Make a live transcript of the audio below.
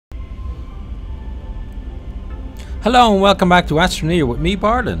Hello and welcome back to Astroneer with me,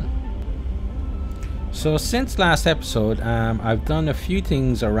 Bardon. So since last episode, I've done a few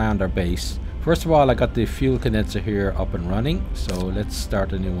things around our base. First of all, I got the fuel condenser here up and running, so let's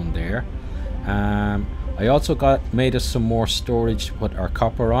start a new one there. I also made us some more storage to put our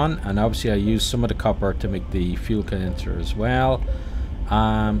copper on, and obviously I used some of the copper to make the fuel condenser as well.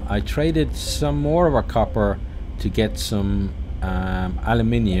 I traded some more of our copper to get some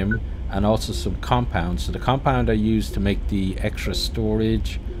aluminium and also some compounds. So the compound I used to make the extra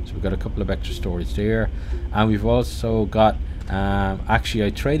storage, so we've got a couple of extra storage there, and we've also got actually I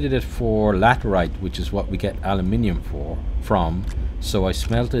traded it for laterite, which is what we get aluminium from. So I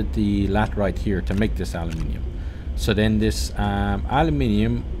smelted the laterite here to make this aluminium. So then this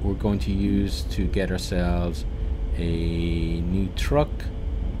aluminium we're going to use to get ourselves a new truck.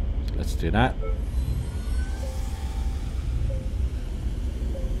 So let's do that.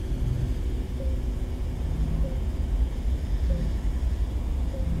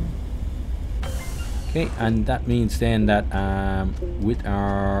 Okay, and that means then that with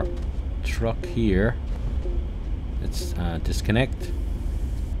our truck here, let's disconnect.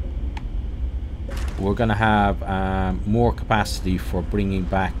 We're gonna have more capacity for bringing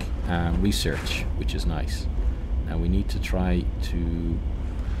back research, which is nice. Now we need to try to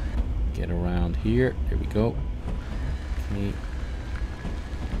get around here. There we go. Okay.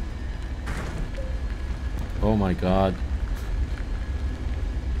 Oh my god.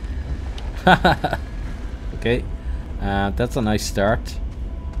 Okay, that's a nice start.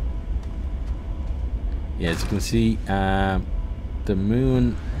 Yeah, as you can see, the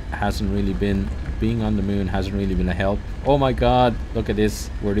moon hasn't really been, being on the moon hasn't really been a help. Oh my god, look at this,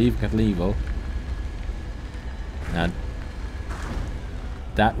 we're leaving at level. Now,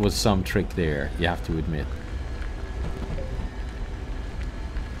 that was some trick there, you have to admit.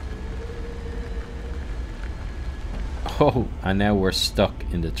 Oh, and now we're stuck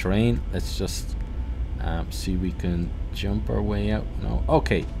in the terrain. Let's just see if we can jump our way out. No,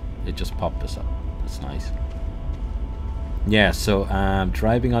 okay, it just popped us up. That's nice. Yeah, so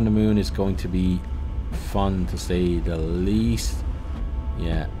driving on the moon is going to be fun to say the least.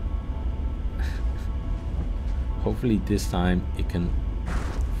 Yeah. Hopefully this time it can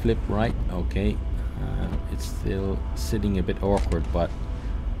flip right. Okay, it's still sitting a bit awkward, but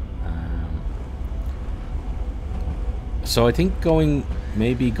so I think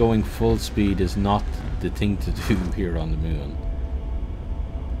maybe going full speed is not the thing to do here on the moon.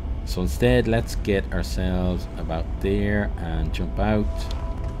 So instead, let's get ourselves about there and jump out.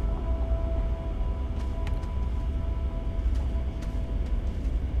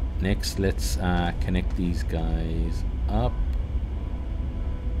 Next, let's connect these guys up.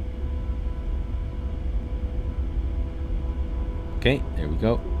 Okay, there we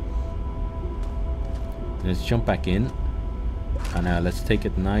go. Let's jump back in. And now let's take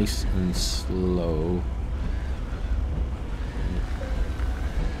it nice and slow.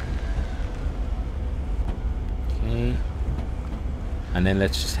 Okay. And then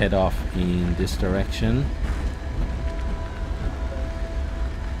let's just head off in this direction.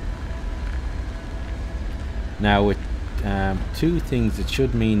 Now with two things, it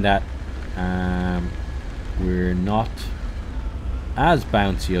should mean that we're not as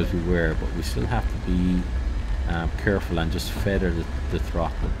bouncy as we were, but we still have to be careful and just feather the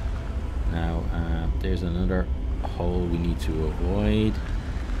throttle. Now there's another hole we need to avoid.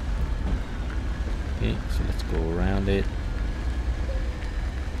 Okay, so let's go around it.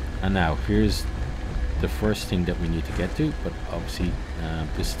 And now here's the first thing that we need to get to, but obviously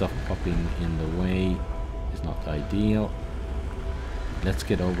this stuff popping in the way is not ideal. Let's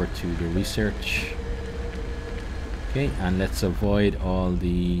get over to the research. Okay, and let's avoid all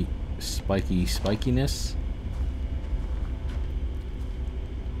the spikiness.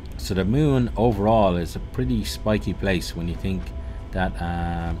 So the moon overall is a pretty spiky place when you think that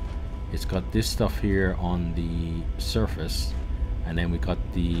it's got this stuff here on the surface, and then we got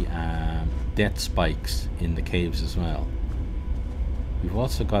the death spikes in the caves as well. We've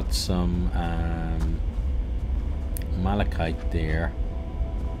also got some malachite there,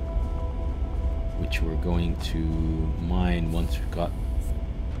 which we're going to mine once we've got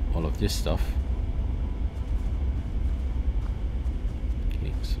all of this stuff.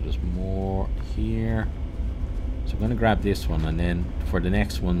 Okay, so there's more here. So I'm going to grab this one, and then for the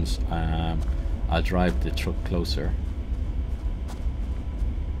next ones I'll drive the truck closer.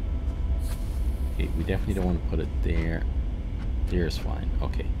 Okay, we definitely don't want to put it there. There's fine.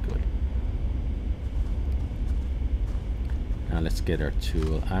 Okay, good. Now let's get our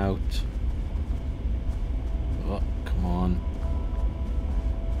tool out. Oh, come on.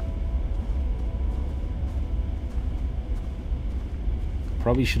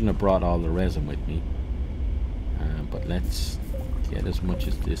 Probably shouldn't have brought all the resin with me, but let's get as much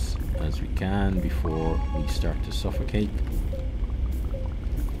of this as we can before we start to suffocate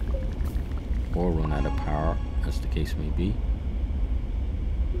or run out of power, as the case may be.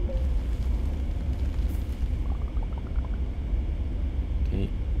 Okay,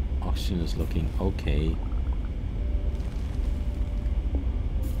 oxygen is looking okay.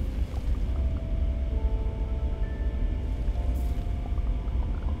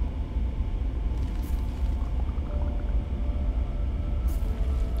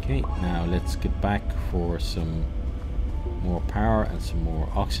 Okay, now let's get back for some more power and some more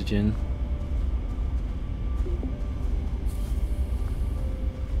oxygen.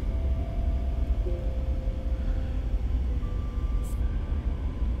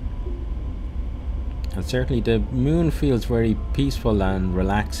 And certainly the moon feels very peaceful and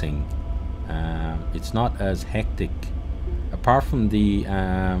relaxing. It's not as hectic, apart from the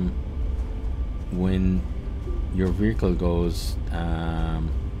when your vehicle goes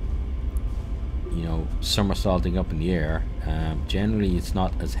you know, somersaulting up in the air. Generally it's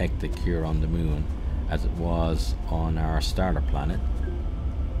not as hectic here on the moon as it was on our starter planet.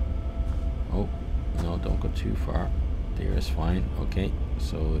 Oh no, don't go too far. There is fine. Okay,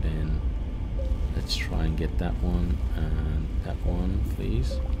 so then let's try and get that one and that one,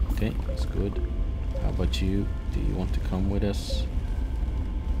 please. Okay, that's good. How about you? Do you want to come with us?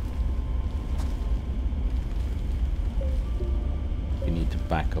 We need to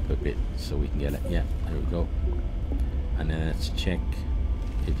back up a bit so we can get it. Yeah, there we go. And then let's check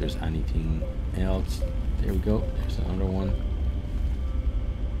if there's anything else. There we go. There's another one.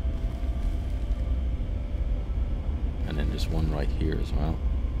 And then there's one right here as well.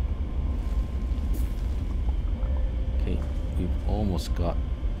 Okay, we've almost got...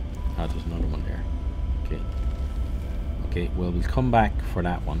 Oh, there's another one there. Okay. Okay, well, we'll come back for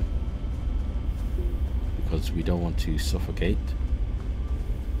that one because we don't want to suffocate.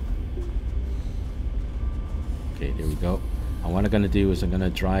 Okay, there we go. And what I'm going to do is I'm going to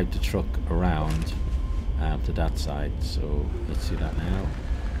drive the truck around to that side. So let's do that now.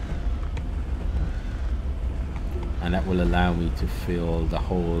 And that will allow me to fill the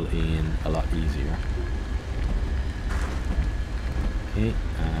hole in a lot easier. Okay,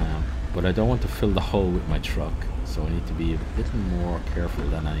 but I don't want to fill the hole with my truck, so I need to be a little more careful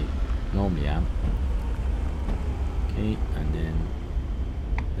than I normally am. Okay, and then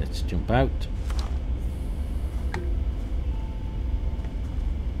let's jump out.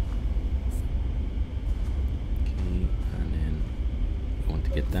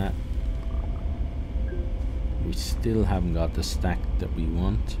 Get that. We still haven't got the stack that we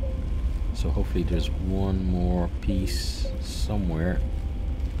want, so hopefully there's one more piece somewhere.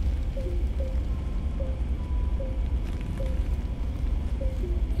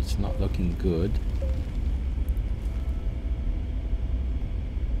 It's not looking good.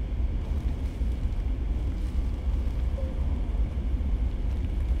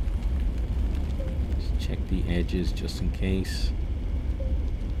 Let's check the edges just in case.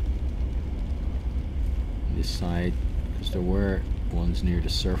 This side, because there were ones near the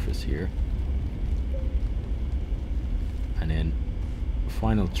surface here. And then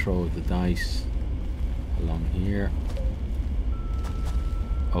final throw of the dice along here.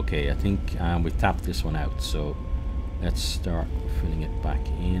 Okay, I think we tapped this one out, so let's start filling it back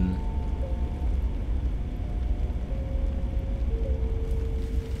in.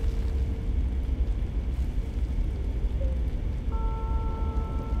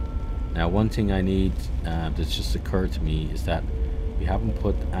 Now, one thing I need that's just occurred to me is that we haven't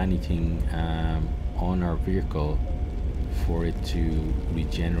put anything on our vehicle for it to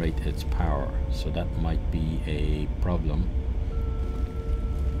regenerate its power, so that might be a problem.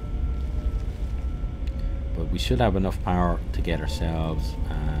 But we should have enough power to get ourselves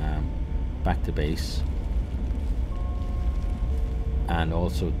back to base, and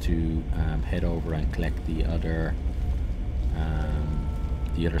also to head over and collect the other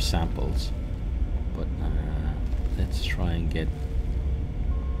samples. But let's try and get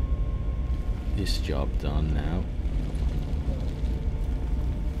this job done now.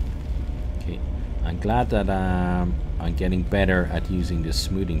 Okay, I'm glad that I'm getting better at using this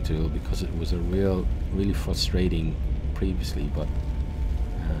smoothing tool, because it was a really frustrating previously, but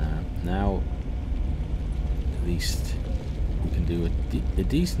now at least we can do a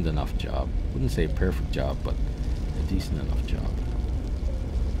decent enough job. Wouldn't say a perfect job, but a decent enough job.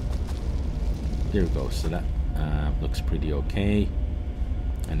 There we go. So that looks pretty okay.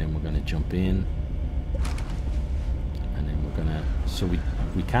 And then we're gonna jump in, and then we're gonna, so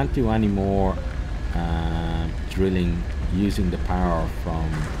we can't do any more drilling using the power from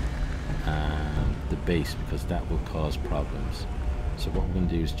the base, because that will cause problems. So what we're going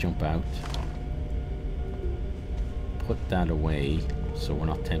to do is jump out, put that away so we're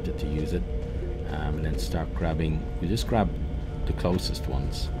not tempted to use it, and then start grabbing. We just grab the closest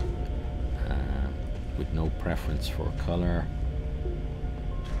ones with no preference for color.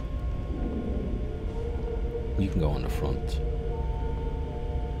 You can go on the front.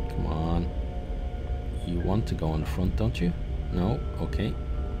 Come on. You want to go on the front, don't you? No? Okay.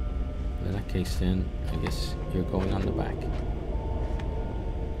 In that case then, I guess you're going on the back.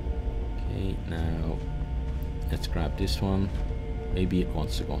 Okay, now let's grab this one. Maybe it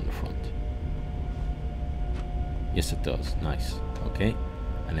wants to go on the front. Yes, it does. Nice. Okay.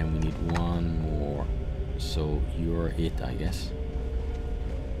 And then we need one more. So you're it, I guess.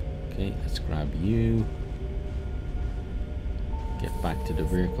 Okay, let's grab you. Get back to the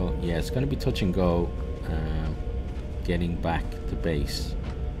vehicle. Yeah, it's going to be touch and go getting back to base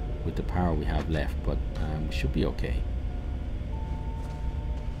with the power we have left, but we should be okay.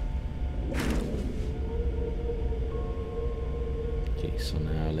 Okay, so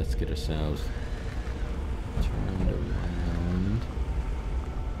now let's get ourselves turned around.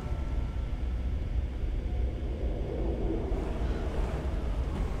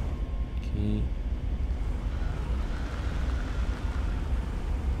 Okay.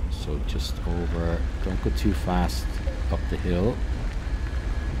 So just over, don't go too fast up the hill,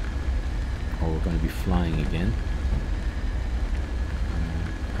 or we're going to be flying again.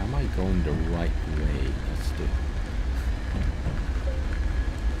 Am I going the right way? Let's do.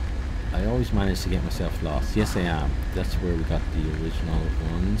 I always manage to get myself lost. Yes, I am. That's where we got the original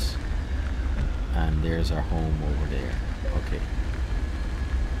ones. And there's our home over there. Okay.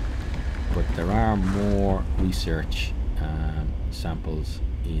 But there are more research samples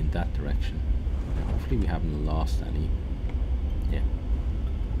in that direction. Hopefully we haven't lost any. Yeah.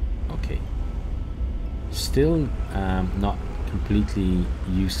 Okay. Still not completely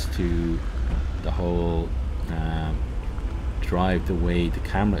used to the whole drive the way the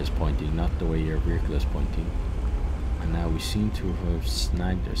camera is pointing, not the way your vehicle is pointing. And now we seem to have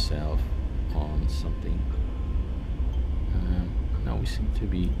snagged ourselves on something. No, we seem to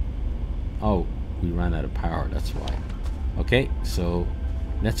be... Oh, we ran out of power, that's why. Okay, so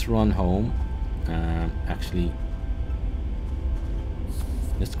let's run home. Actually,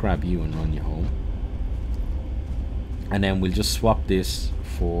 let's grab you and run you home. And then we'll just swap this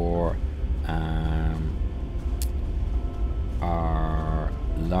for our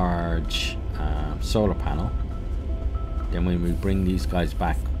large solar panel. Then when we bring these guys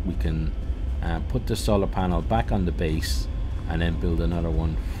back, we can put the solar panel back on the base and then build another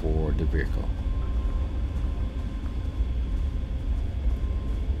one for the vehicle.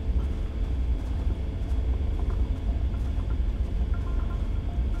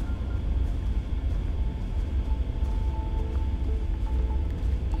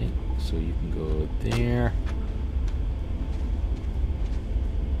 Okay, so you can go there.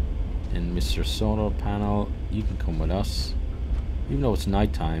 And Mr. Solar Panel, you can come with us. Even though it's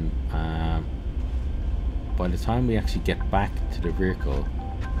nighttime, by the time we actually get back to the vehicle,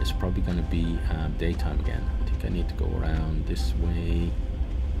 it's probably going to be daytime again. I think I need to go around this way.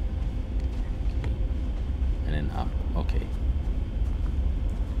 Okay. And then up. Okay.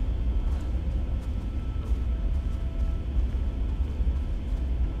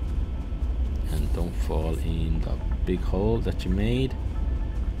 And don't fall in the big hole that you made,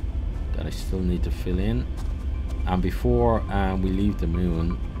 that I still need to fill in. And before we leave the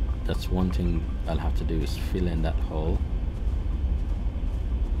moon, that's one thing I'll have to do, is fill in that hole.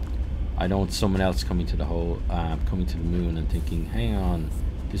 I don't want someone else coming to the hole, coming to the moon and thinking, hang on,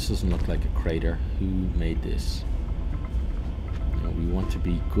 this doesn't look like a crater, who made this? You know, we want to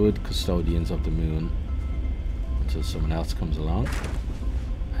be good custodians of the moon until someone else comes along.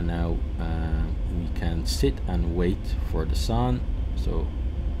 And now we can sit and wait for the sun. So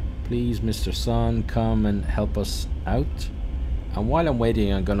please, Mr. Sun, come and help us out. And while I'm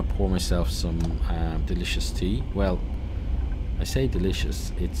waiting, I'm gonna pour myself some delicious tea. Well, I say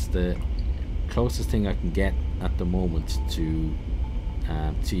delicious, it's the closest thing I can get at the moment to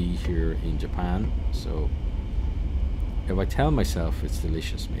tea here in Japan. So if I tell myself it's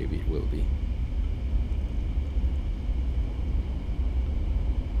delicious, maybe it will be.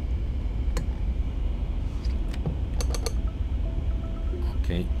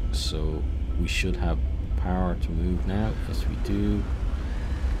 Okay, so we should have power to move now. Yes, we do.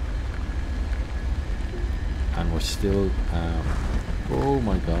 And we're still oh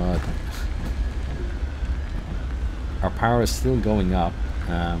my god, our power is still going up.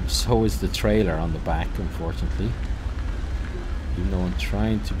 So is the trailer on the back, unfortunately. Even though I'm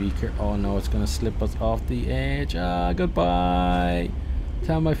trying to be careful. Oh no, it's gonna slip us off the edge. Ah, goodbye.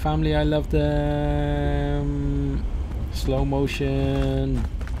 Tell my family I love them. Slow motion.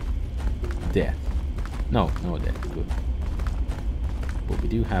 Death. No, no death. Good. But we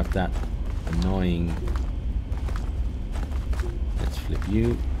do have that annoying. Let's flip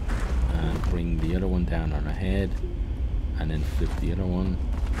you and bring the other one down on our head, and then flip the other one.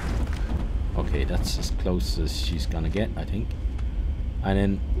 Okay, that's as close as she's gonna get, I think. And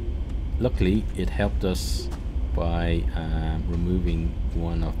then luckily it helped us by removing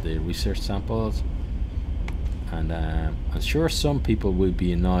one of the research samples. And I'm sure some people will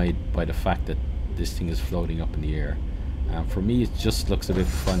be annoyed by the fact that this thing is floating up in the air. For me it just looks a bit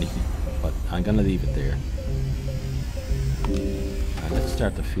funny, but I'm gonna leave it there. And let's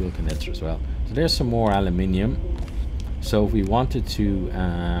start the fuel condenser as well. So there's some more aluminium. So if we wanted to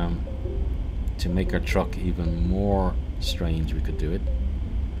make our truck even more strange, we could do it.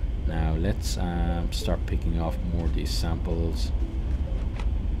 Now let's start picking off more of these samples.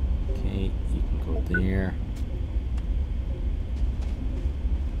 Okay, you can go there.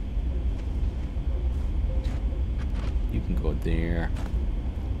 You can go there.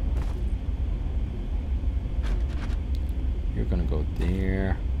 You're gonna go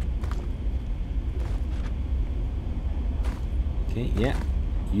there. Okay, yeah.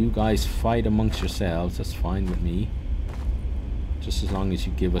 You guys fight amongst yourselves, that's fine with me. Just as long as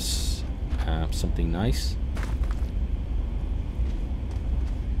you give us something nice.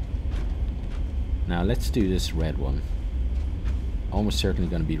 Now let's do this red one. Almost certainly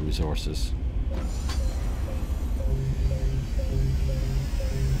going to be resources.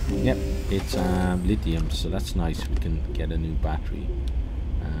 Yep, it's lithium, so that's nice. We can get a new battery.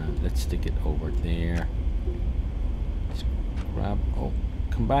 Let's stick it over there. Let's grab. Oh,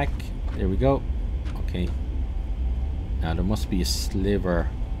 come back. There we go. Okay. Now there must be a sliver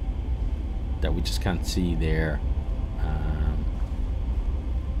that we just can't see there.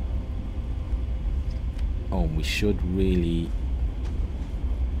 Oh, we should really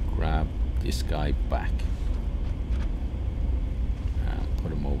grab this guy back.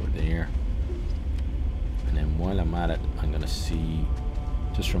 Put him over there. And then while I'm at it, I'm gonna see,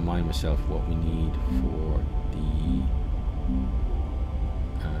 just remind myself what we need for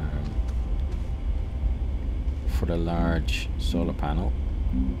the large solar panel.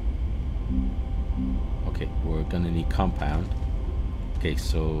 Okay, we're gonna need compound. Okay,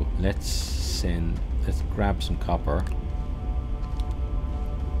 so let's grab some copper.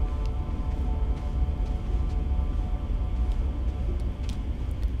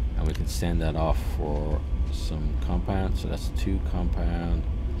 And we can send that off for some compound. So that's 2 compound.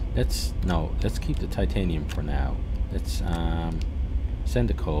 Let's keep the titanium for now. Let's send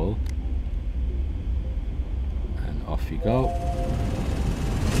the coal. And off you go.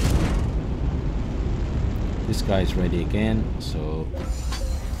 This guy's ready again, so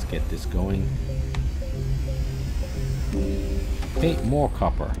let's get this going. Okay, more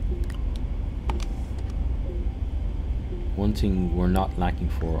copper. One thing we're not lacking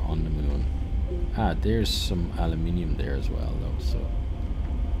for on the moon. Ah, there's some aluminium there as well though, so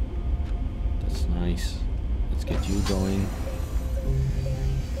that's nice. Let's get you going.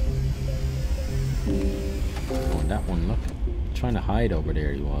 Oh, that one, look, trying to hide over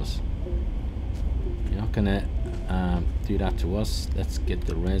there he was. You're not gonna do that to us. Let's get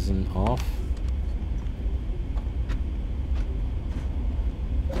the resin off.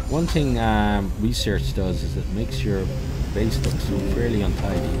 One thing research does is it makes your base look so fairly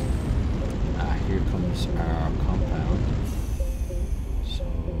untidy. Here comes our compound. So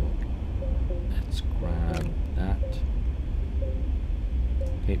let's grab that.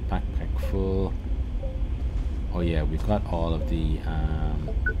 Okay, backpack full. Oh yeah, we've got all of the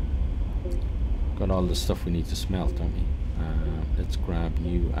stuff we need to smelt, don't we? Let's grab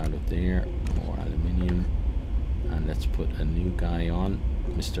you out of there. More aluminium, and let's put a new guy on.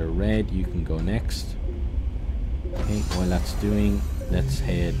 Mr. Red, you can go next. Okay, while that's doing, let's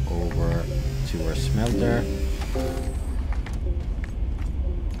head over to our smelter.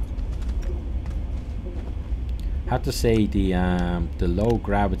 Have to say the low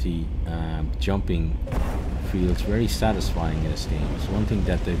gravity jumping feels very satisfying in this game. It's one thing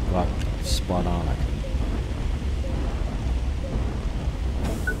that they've got spot on, I think.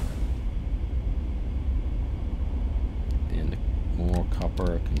 Then the more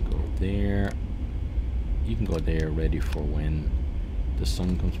copper can go there. You can go there, ready for when the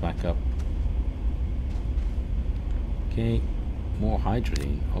sun comes back up. Okay, more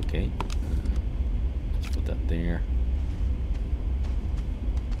hydrogen. Okay, let's put that there.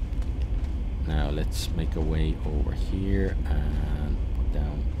 Now let's make a way over here and put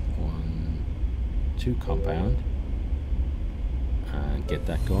down 1, 2 compound and get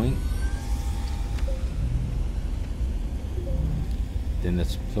that going. Then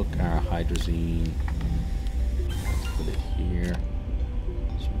let's plug our hydrazine. Let's put it here.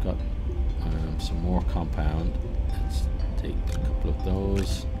 So we've got some more compound. Let's take a couple of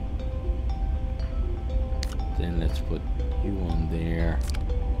those. Then let's put you on there.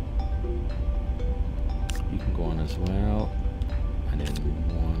 You can go on as well. And then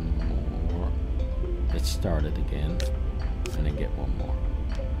one more. Let's start it again. And then get one more.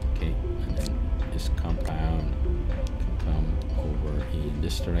 Okay, and then this compound can come over in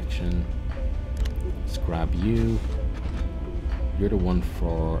this direction. Let's grab you. You're the one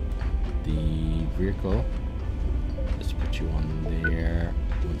for the vehicle. Let's put you on there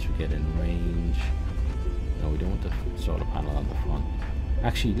once we get in range. No, we don't want the solar panel on the front.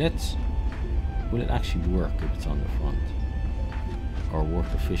 Actually, will it actually work if it's on the front? Or work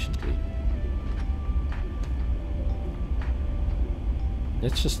efficiently?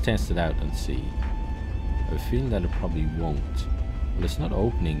 Let's just test it out and see. I have a feeling that it probably won't. Well, it's not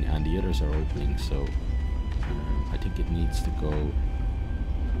opening and the others are opening, so I think it needs to go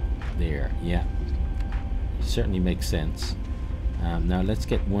there. Yeah, certainly makes sense. Now let's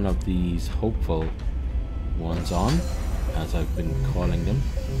get one of these hopeful ones on, as I've been calling them.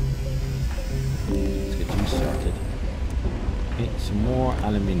 Let's get you started. Okay, some more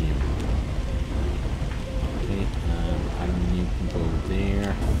aluminium. Okay, aluminium can go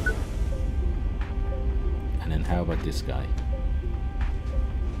there. And then how about this guy?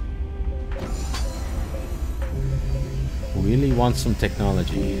 Really want some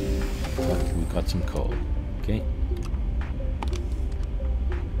technology, but we've got some coal. Okay.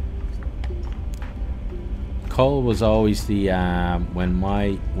 Coal was always the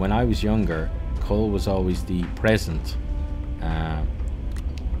when I was younger, coal was always the present.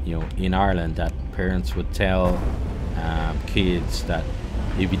 You know, in Ireland, that parents would tell kids that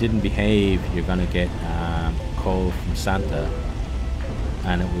if you didn't behave, you're gonna get coal from Santa,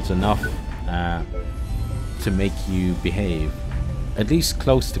 and it was enough to make you behave, at least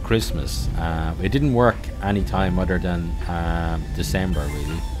close to Christmas. It didn't work any time other than December,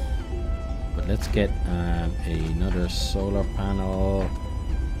 really. But let's get another solar panel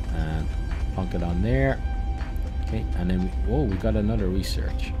and plunk it on there. Okay, and then we got another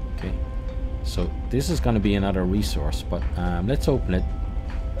research. Okay, so this is going to be another resource, but let's open it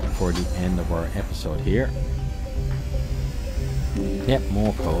for the end of our episode here. Yep,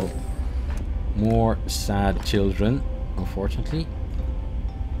 more coal. More sad children, unfortunately.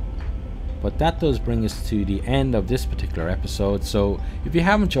 But that does bring us to the end of this particular episode. So if you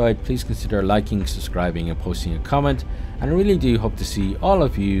have enjoyed, please consider liking, subscribing and posting a comment. And I really do hope to see all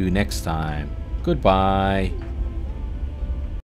of you next time. Goodbye.